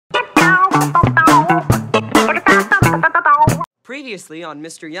Previously on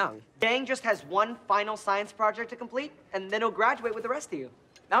Mr. Young. Yang just has one final science project to complete, and then he'll graduate with the rest of you.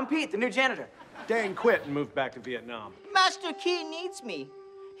 I'm Pete, the new janitor. Dang quit and moved back to Vietnam. Master Key needs me.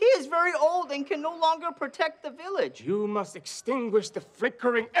 He is very old and can no longer protect the village. You must extinguish the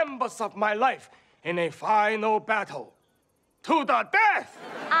flickering embers of my life in a final battle. To the death!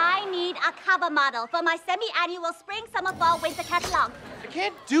 I need a cover model for my semi-annual spring, summer, fall, winter catalog. I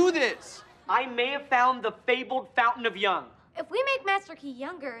can't do this. I may have found the fabled Fountain of Young. If we make Master Key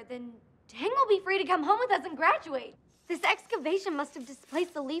younger, then Tang will be free to come home with us and graduate. This excavation must have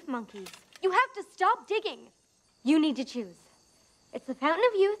displaced the leaf monkeys. You have to stop digging. You need to choose. It's the Fountain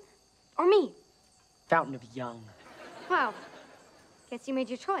of Youth or me. Fountain of Young. Wow. Guess you made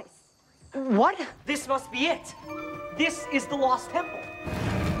your choice. What? This must be it. This is the Lost Temple.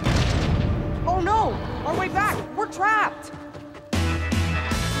 Oh no! Our way back! We're trapped!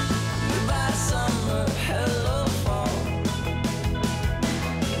 Goodbye summer, hello fall.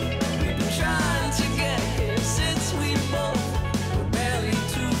 We've been trying to get here since we both were barely 2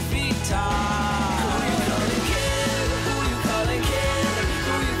 feet tall. Who you calling kid? Who you calling kid?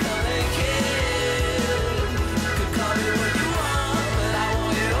 Who you calling kid? Could call me what you want, but I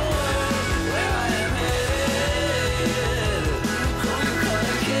want your word. Where I am headed. Who you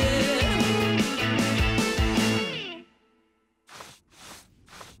calling kid?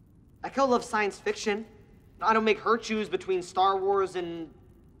 Echo loves science fiction. I don't make her choose between Star Wars and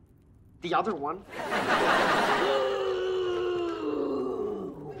the other one.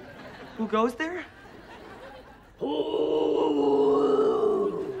 Who goes there? Who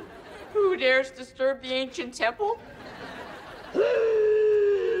dares disturb the ancient temple?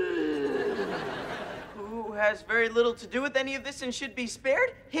 Who has very little to do with any of this and should be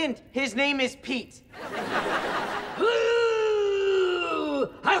spared? Hint, his name is Pete. Who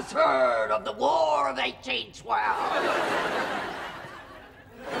has heard of the War of 1812?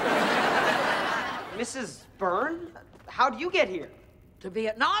 Mrs. Byrne? How'd you get here? To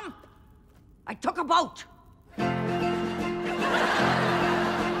Vietnam? I took a boat.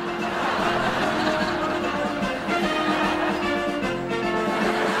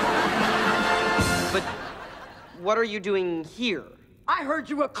 But what are you doing here? I heard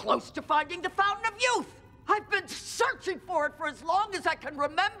you were close to finding the Fountain of Youth. I've been searching for it for as long as I can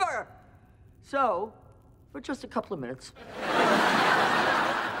remember. So, for just a couple of minutes.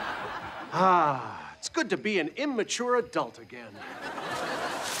 Ah, it's good to be an immature adult again.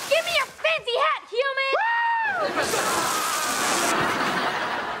 Give me your fancy hat, human!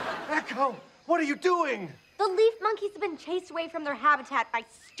 Echo, what are you doing? The leaf monkeys have been chased away from their habitat by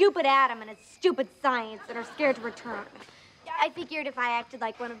stupid Adam and his stupid science and are scared to return. I figured if I acted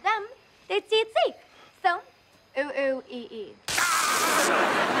like one of them, they'd see it safe. So, ooh-ooh-ee-ee.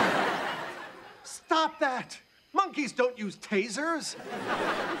 Stop that! Monkeys don't use tasers.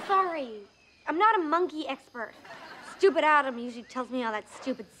 I'm sorry. I'm not a monkey expert. Stupid Adam usually tells me all that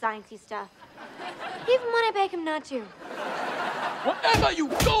stupid sciencey stuff. Even when I beg him not to. Wherever you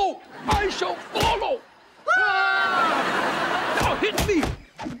go, I shall follow. Now hit me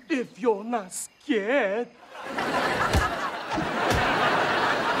if you're not scared.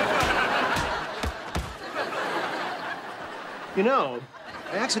 You know,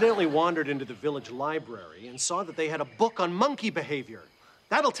 I accidentally wandered into the village library and saw that they had a book on monkey behavior.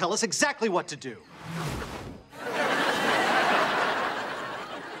 That'll tell us exactly what to do.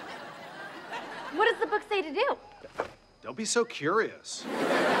 What does the book say to do? Don't be so curious.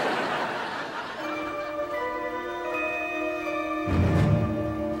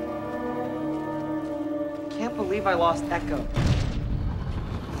 Can't believe I lost Echo.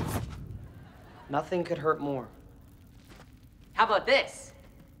 Nothing could hurt more. How about this?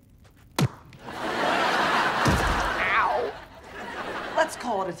 Ow! Let's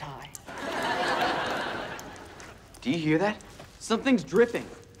call it a tie. Do you hear that? Something's dripping.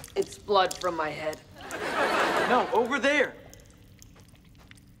 It's blood from my head. No, over there.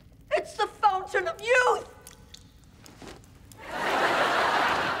 It's the Fountain of Youth!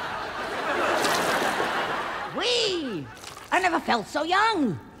 Whee! I never felt so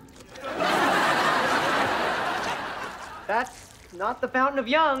young. That's not the Fountain of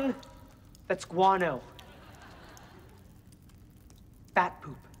Young. That's guano. Bat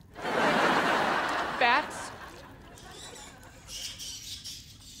poop. Bats?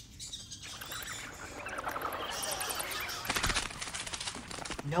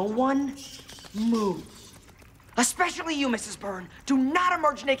 No one move. Especially you, Mrs. Byrne. Do not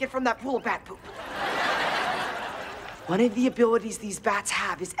emerge naked from that pool of bat poop. One of the abilities these bats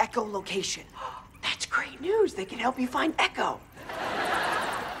have is echolocation. That's great news. They can help you find Echo.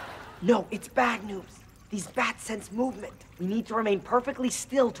 No, it's bad news. These bats sense movement. We need to remain perfectly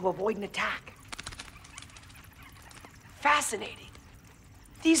still to avoid an attack. Fascinating.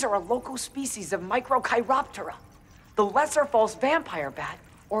 These are a local species of Microchiroptera, the lesser false vampire bat,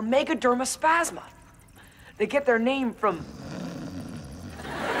 or Megaderma spasma. They get their name from...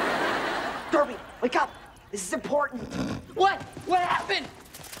 Derby, wake up. This is important. What? What happened?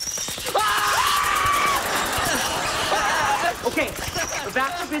 Okay, the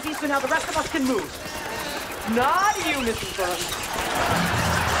bats are busy, so now the rest of us can move. Not you, Mrs. Burns.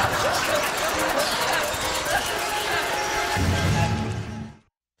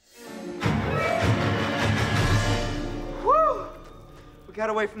 Whew! We got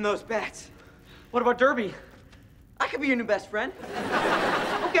away from those bats. What about Derby? I could be your new best friend.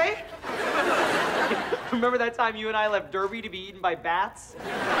 Okay. Remember that time you and I left Derby to be eaten by bats?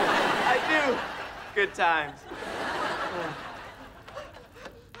 I do. Good times.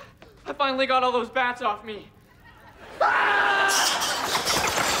 I finally got all those bats off me.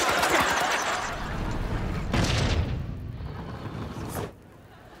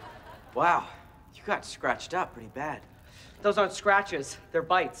 Wow, you got scratched up pretty bad. Those aren't scratches, they're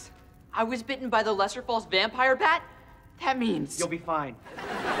bites. I was bitten by the lesser false vampire bat? That means You'll be fine.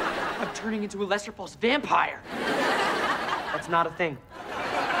 I'm turning into a lesser false vampire. That's not a thing.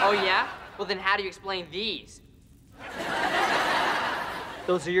 Oh, yeah? Well, then how do you explain these?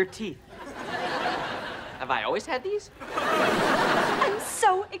 Those are your teeth. Have I always had these? I'm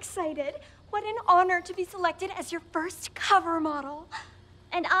so excited. What an honor to be selected as your first cover model.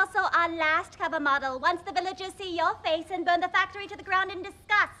 And also our last cover model, once the villagers see your face and burn the factory to the ground in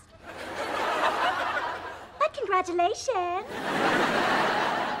disgust. But congratulations.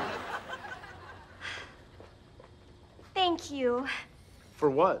 Thank you.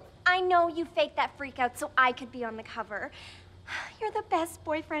 For what? I know you faked that freak out so I could be on the cover. You're the best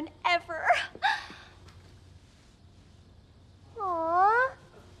boyfriend ever. Aw,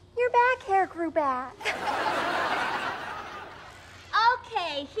 your back hair grew back.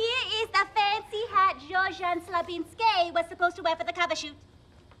 Okay, here is the fancy hat Georgian Slabinski was supposed to wear for the cover shoot.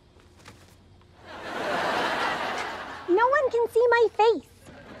 No one can see my face.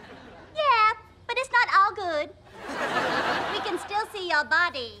 Yeah, but it's not all good. We can still see your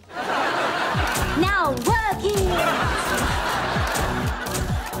body. Now work it!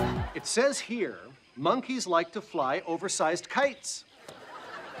 It says here, monkeys like to fly oversized kites.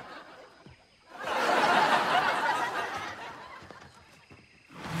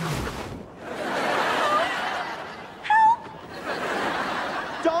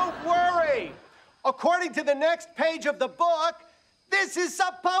 Don't worry! According to the next page of the book, this is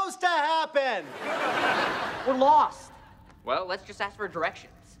supposed to happen! We're lost. Well, let's just ask for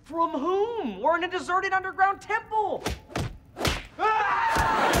directions. From whom? We're in a deserted underground temple.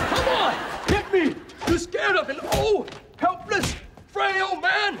 Come on, hit me! You're scared of an old, helpless, frail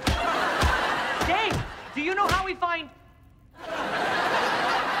man! Dave, do you know how we find...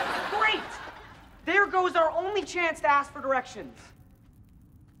 Great! There goes our only chance to ask for directions.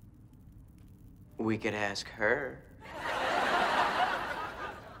 We could ask her.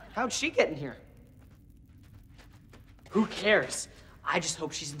 How'd she get in here? Who cares? I just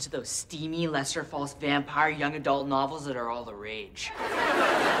hope she's into those steamy, lesser false vampire young adult novels that are all the rage.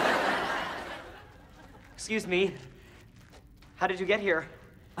 Excuse me. How did you get here?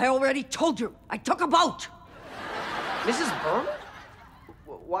 I already told you. I took a boat. Mrs. Berman?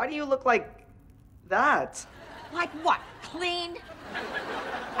 Why do you look like that? Like what? Clean?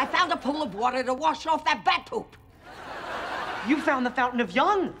 I found a pool of water to wash off that bat poop. You found the Fountain of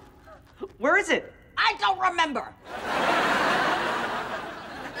Young. Where is it? I don't remember.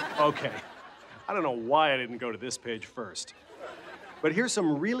 Okay, I don't know why I didn't go to this page first. But here's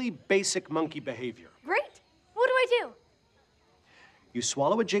some really basic monkey behavior. Great. What do I do? You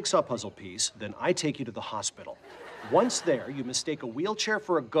swallow a jigsaw puzzle piece, then I take you to the hospital. Once there, you mistake a wheelchair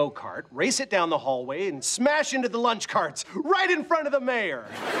for a go-kart, race it down the hallway, and smash into the lunch carts right in front of the mayor.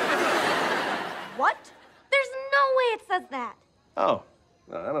 What? There's no way it says that. Oh,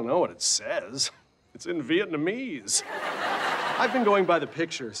 I don't know what it says. It's in Vietnamese. I've been going by the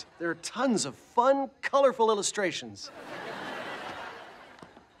pictures. There are tons of fun, colorful illustrations.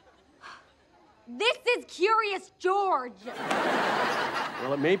 This is Curious George.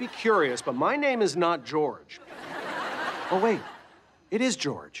 Well, it may be curious, but my name is not George. Oh, wait. It is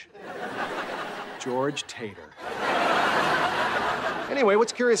George. George Tater. Anyway,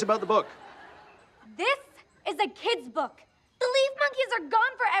 what's curious about the book? This is a kid's book. The leaf monkeys are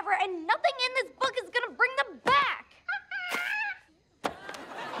gone forever, and nothing in this book is gonna bring them back.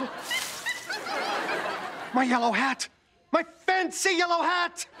 My yellow hat! My fancy yellow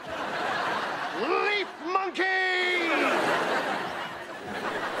hat! Leaf monkey!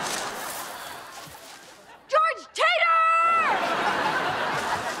 George Tater!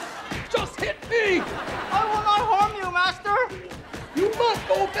 Just hit me! I will not harm you, Master. You must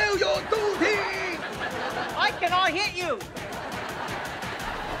fulfill your duty! I cannot hit you.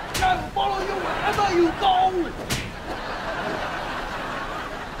 I will follow you wherever you go!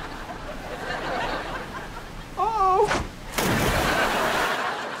 Oh.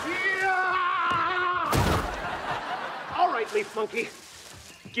 All right, Leaf Monkey.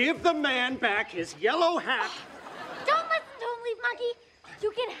 Give the man back his yellow hat. Don't listen to him, Leaf Monkey.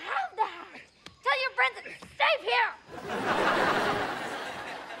 You can have the hat. Tell your friends it's safe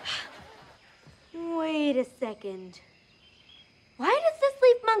here. Wait a second. Why does this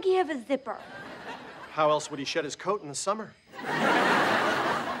Leaf Monkey have a zipper? How else would he shed his coat in the summer?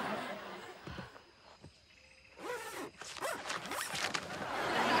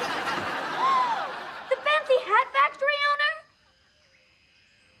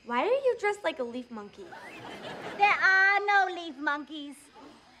 Why are you dressed like a leaf monkey? There are no leaf monkeys.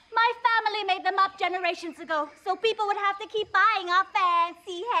 My family made them up generations ago, so people would have to keep buying our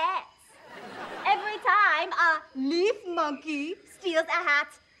fancy hats. Every time a leaf monkey steals a hat,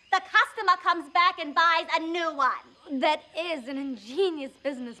 the customer comes back and buys a new one. That is an ingenious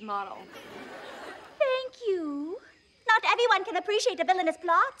business model. Thank you. Not everyone can appreciate a villainous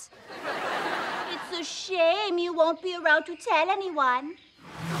plot. It's a shame you won't be around to tell anyone.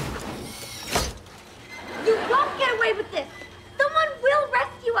 You won't get away with this! Someone will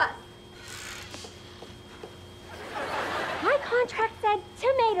rescue us! My contract said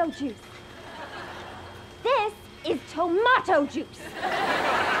tomato juice. This is tomato juice.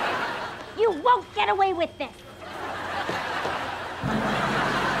 You won't get away with this.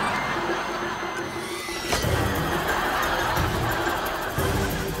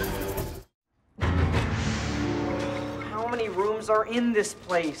 How many rooms are in this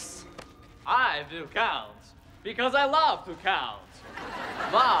place? I do count, because I love to count.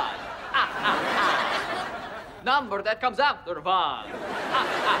 One. Number that comes after one.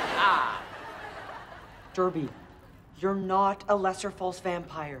 Derby, you're not a lesser false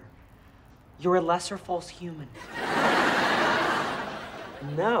vampire. You're a lesser false human.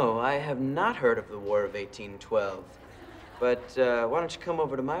 No, I have not heard of the War of 1812. But why don't you come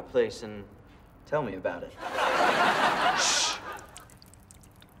over to my place and tell me about it? Shh!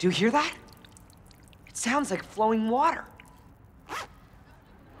 Do you hear that? It sounds like flowing water.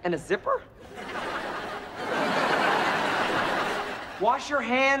 And a zipper? Wash your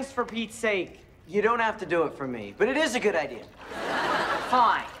hands, for Pete's sake. You don't have to do it for me, but it is a good idea.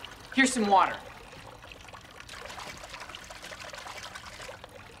 Fine. Here's some water.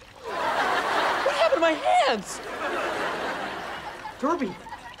 What happened to my hands? Derby,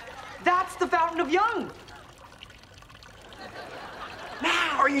 that's the Fountain of Young.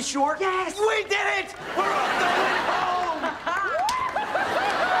 Now, Are you sure? yes. We did it! We're on the way home!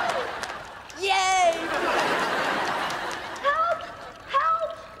 Yay! Help!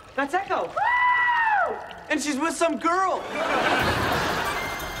 Help! That's Echo. Woo! And she's with some girl.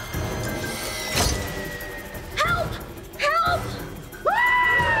 Help! Help! Woo!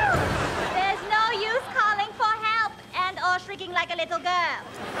 There's no use calling for help and or shrieking like a little girl.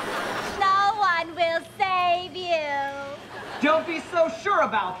 No one will save you. Don't be so sure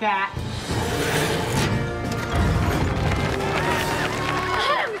about that.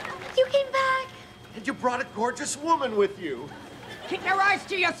 You came back. And you brought a gorgeous woman with you. Keep your eyes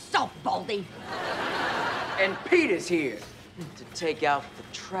to yourself, Baldy. And Pete is here to take out the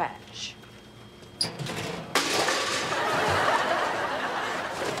trash.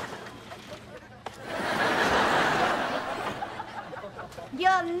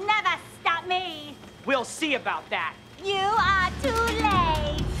 You'll never stop me. We'll see about that. You are too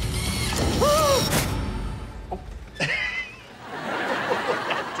late.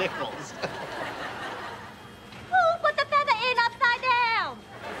 That tickles. Who put the feather in upside down?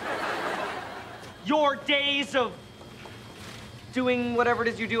 Your days of doing whatever it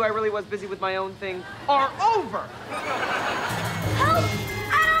is you do, I really was busy with my own thing, are over. Help!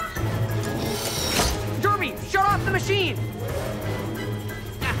 Adam! Derby, shut off the machine.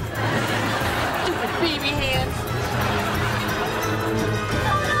 Stupid baby hands.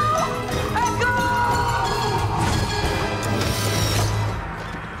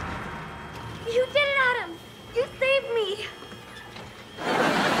 You did it, Adam. You saved me.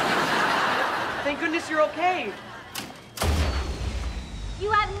 Thank goodness you're okay.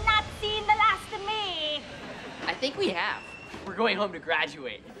 You have not seen the last of me. I think we have. We're going home to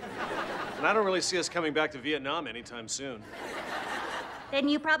graduate. And I don't really see us coming back to Vietnam anytime soon. Then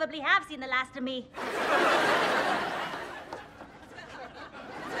you probably have seen the last of me.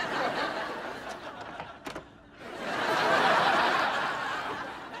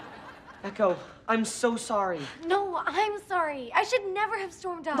 Echo, I'm so sorry. No, I'm sorry. I should never have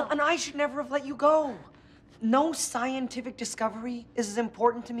stormed off. No, and I should never have let you go. No scientific discovery is as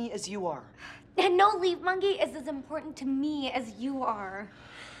important to me as you are. And no leaf monkey is as important to me as you are.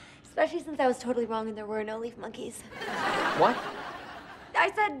 Especially since I was totally wrong and there were no leaf monkeys. What? I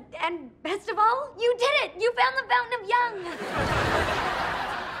said, and best of all, you did it! You found the Fountain of Young!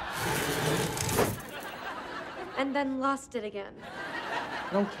 And then lost it again.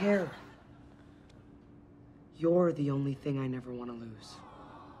 I don't care. You're the only thing I never want to lose.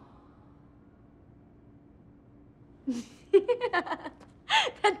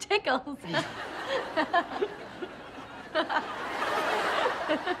 That tickles.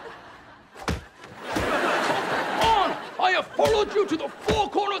 On! I have followed you to the four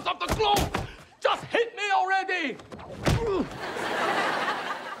corners of the globe! Just hit me already!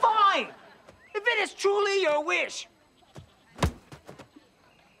 Fine! If it is truly your wish.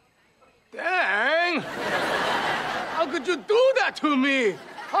 Dang! How could you do that to me?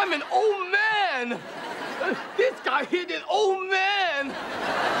 I'm an old man! This guy hit an old man!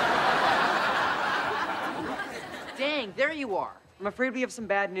 Dang, there you are. I'm afraid we have some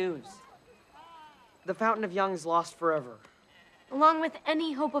bad news. The Fountain of Young is lost forever. Along with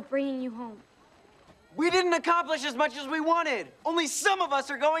any hope of bringing you home. We didn't accomplish as much as we wanted. Only some of us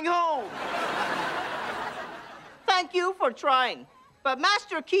are going home. Thank you for trying. But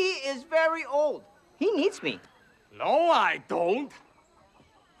Master Key is very old. He needs me. No, I don't.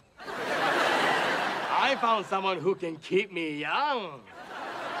 I found someone who can keep me young.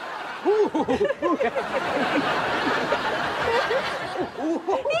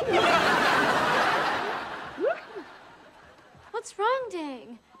 What's wrong,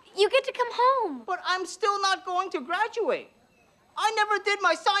 Dang? You get to come home. But I'm still not going to graduate. I never did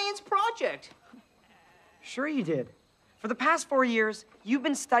my science project. Sure you did. For the past 4 years, you've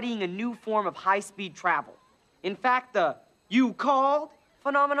been studying a new form of high-speed travel. In fact, the "you called"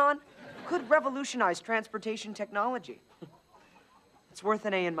 phenomenon could revolutionize transportation technology. It's worth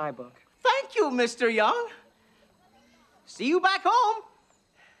an A in my book. Thank you, Mr. Young. See you back home.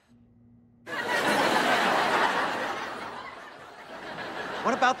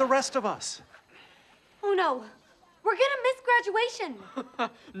 What about the rest of us? Oh no, we're gonna miss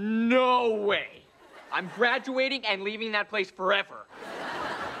graduation. No way. I'm graduating and leaving that place forever.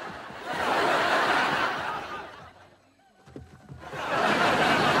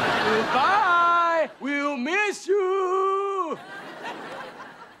 Goodbye! We'll miss you!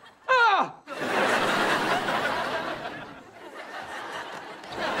 Ah!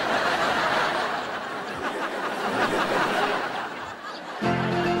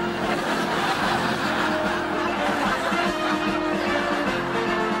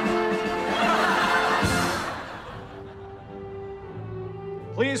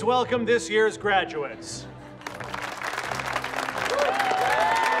 Please welcome this year's graduates.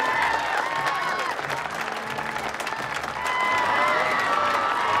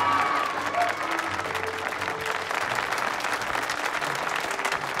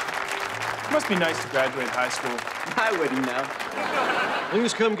 Must be nice to graduate high school. I wouldn't know.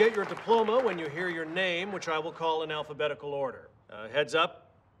 Please come get your diploma when you hear your name, which I will call in alphabetical order. Heads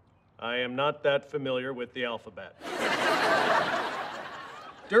up, I am not that familiar with the alphabet.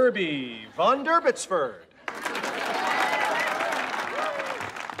 Derby von Derbytsford.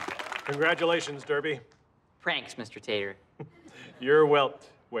 Congratulations, Derby. Pranks, Mr. Tater. You're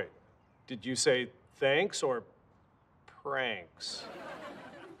wait, did you say thanks or pranks?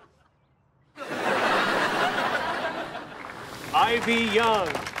 Ivy Young.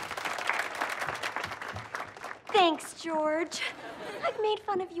 Thanks, George. I've made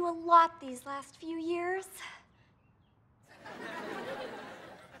fun of you a lot these last few years.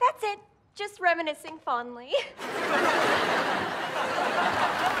 That's it. Just reminiscing fondly.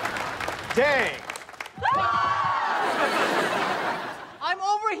 Dang. I'm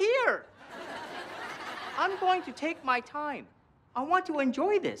over here. I'm going to take my time. I want to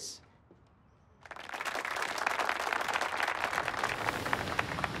enjoy this.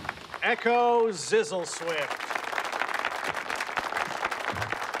 Echo Zizzle Swift.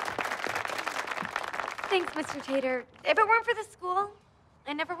 Thanks, Mr. Tater. If it weren't for the school,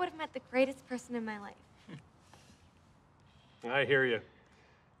 I never would have met the greatest person in my life. I hear you.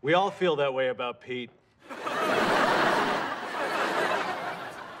 We all feel that way about Pete.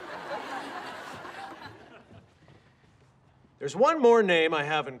 There's one more name I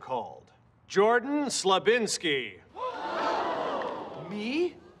haven't called. Jordan Slabinski.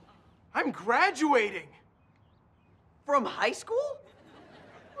 Me? I'm graduating. From high school?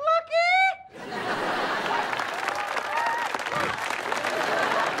 Lucky!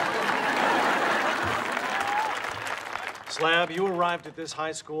 Slab, you arrived at this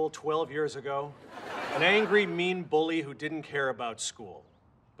high school 12 years ago. An angry, mean bully who didn't care about school.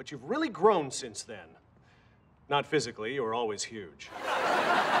 But you've really grown since then. Not physically, you were always huge.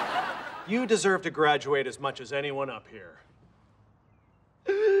 You deserve to graduate as much as anyone up here.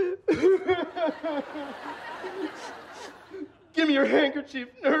 Give me your handkerchief,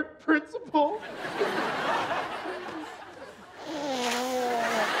 nerd principal.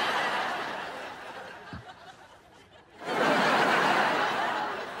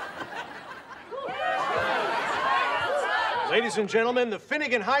 Ladies and gentlemen, the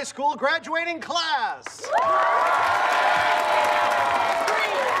Finnegan High School graduating class.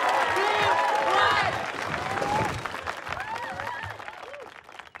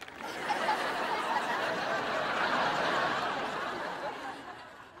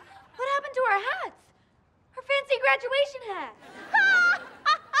 What happened to our hats? Our fancy graduation hats.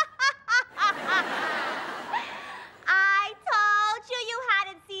 I told you you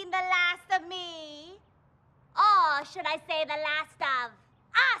hadn't seen the last of me. Or should I say the last of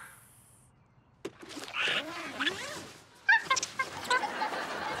us?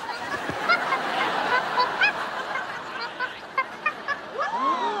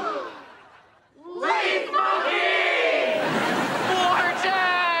 Leaf monkey!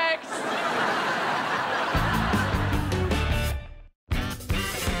 Vortex!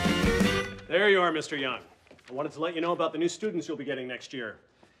 There you are, Mr. Young. I wanted to let you know about the new students you'll be getting next year.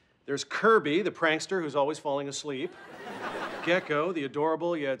 There's Kirby, the prankster who's always falling asleep. Gecko, the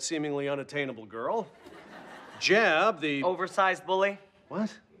adorable yet seemingly unattainable girl. Jab, the... Oversized bully?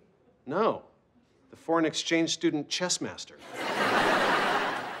 What? No. The foreign exchange student chess master.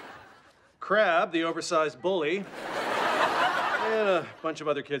 Crab, the oversized bully. And a bunch of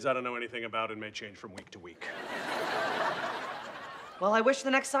other kids I don't know anything about and may change from week to week. Well, I wish the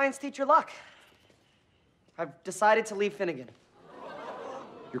next science teacher luck. I've decided to leave Finnegan.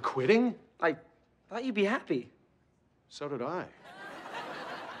 You're quitting? I thought you'd be happy. So did I.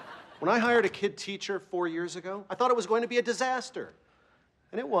 When I hired a kid teacher 4 years ago, I thought it was going to be a disaster.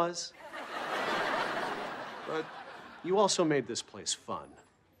 And it was. But you also made this place fun.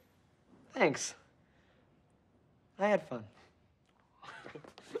 Thanks. I had fun.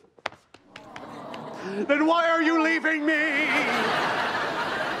 Then why are you leaving me?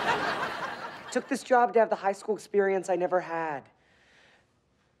 Took this job to have the high school experience I never had.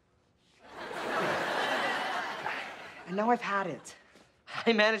 And now I've had it.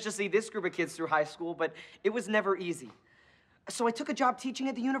 I managed to see this group of kids through high school, but it was never easy. So I took a job teaching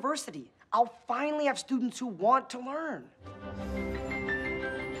at the university. I'll finally have students who want to learn.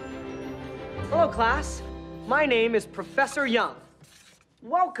 Hello, class. My name is Professor Young.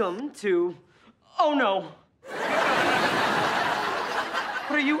 Welcome to... Oh, no.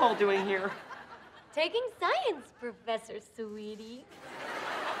 What are you all doing here? Taking science, Professor Sweetie.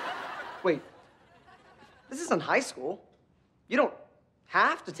 Wait, this isn't high school. You don't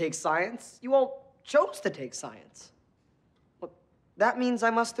have to take science. You all chose to take science. Well, that means I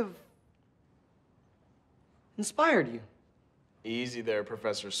must have inspired you. Easy there,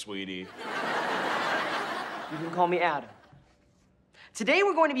 Professor Sweetie. You can call me Adam. Today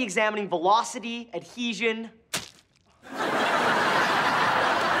we're going to be examining velocity, adhesion,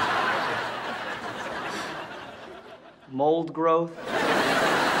 mold growth.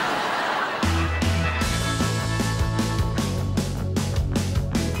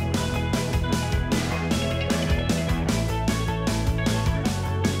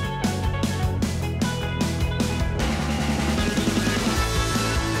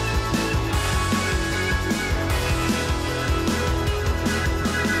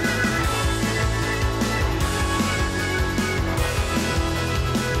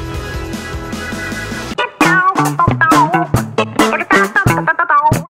 Bow, bow, bow.